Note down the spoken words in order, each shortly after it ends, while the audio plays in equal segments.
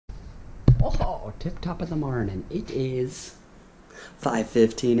Oh, tip top of the morning. It is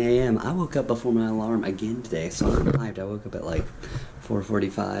 5:15 a.m. I woke up before my alarm again today, so I'm hyped. I woke up at like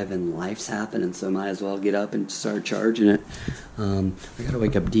 4:45 and life's happening, so might as well get up and start charging it. I gotta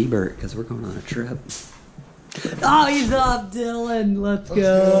wake up D-Bert because we're going on a trip. Oh, he's up, Dylan. Let's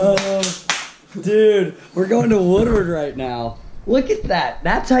go. Dude, we're going to Woodward right now. Look at that.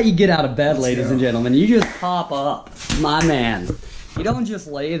 That's how you get out of bed, ladies and gentlemen. You just pop up, my man. You don't just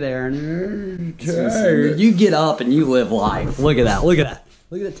lay there and tired. You get up and you live life. Look at that. Look at that.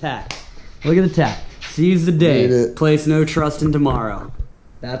 Look at the tack. Look at the tack. Seize the day. Place no trust in tomorrow.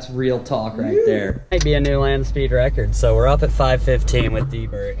 That's real talk right there. Might be a new land speed record. So we're up at 5:15 with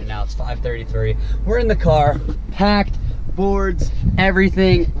D-Bert, and now it's 5:33. We're in the car, packed, boards,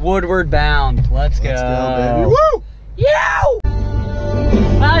 everything, Woodward bound. Let's go. Let's go, baby. Woo! Yow!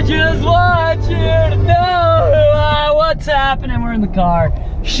 I just want you to know what's happening. We're in the car.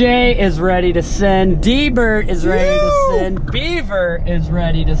 Shay is ready to send. D-Bert is ready to send. Beaver is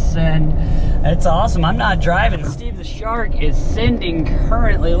ready to send. It's awesome. I'm not driving. Steve the Shark is sending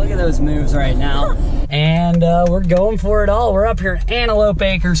currently. Look at those moves right now. And we're going for it all. We're up here in Antelope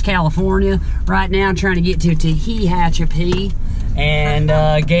Acres, California. Right now trying to get to Tehcahpi.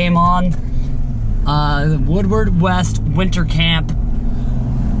 And game on. Woodward West Winter Camp.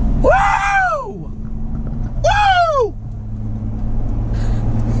 Woo! Woo!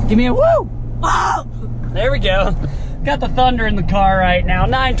 Give me a woo! Woo! There we go. Got the thunder in the car right now.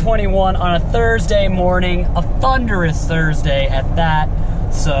 9:21 on a Thursday morning. A thunderous Thursday at that.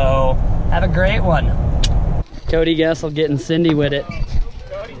 So, have a great one. Cody Gessel getting Cindy with it.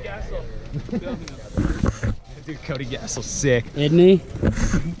 Cody Gessel. Dude, Cody Gessel's sick. Isn't he?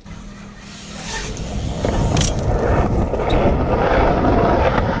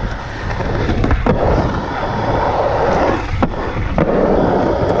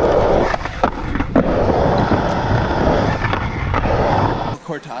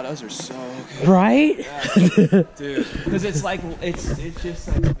 Cortados are so good. Right? Yeah, dude, because it's like it's just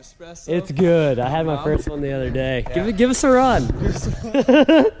like an espresso. It's good. I had my first one the other day. Yeah. Give us a run.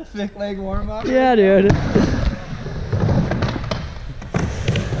 Thick leg warm up. Yeah, dude.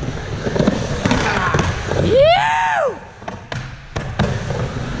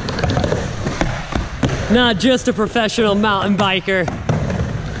 Not just a professional mountain biker.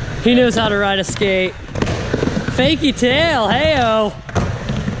 He knows how to ride a skate. Fakey tail, hey-oh.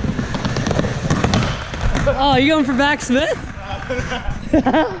 Oh, you going for back Smith?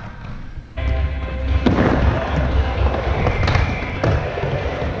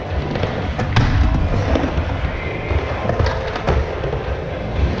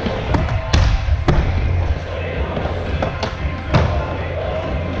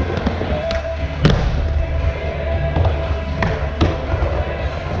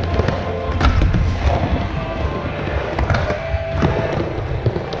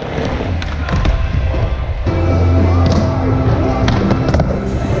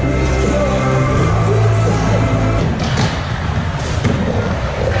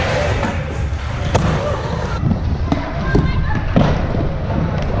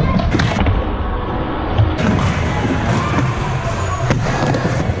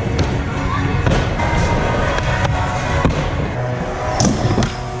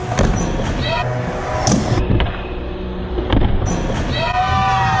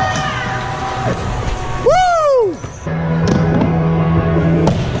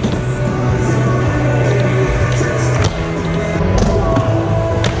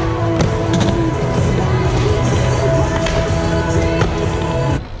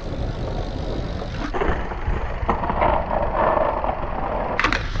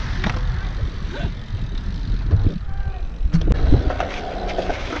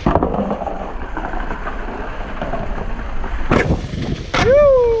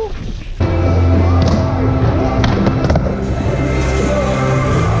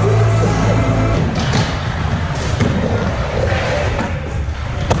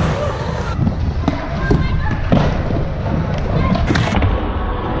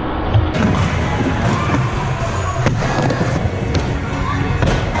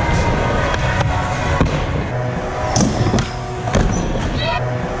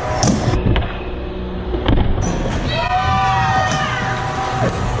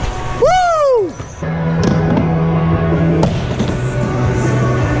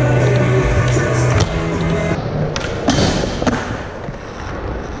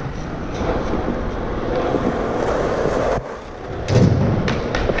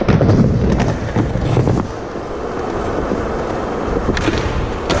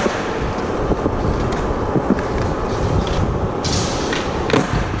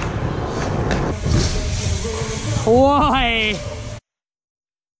 Why?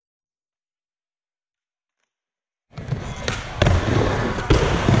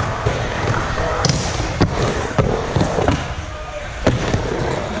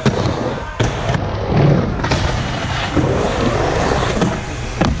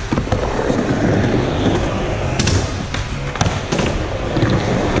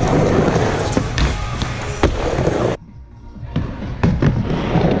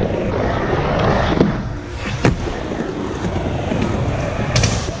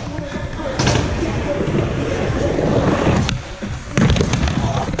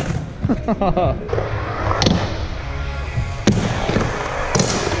 Ha ha ha.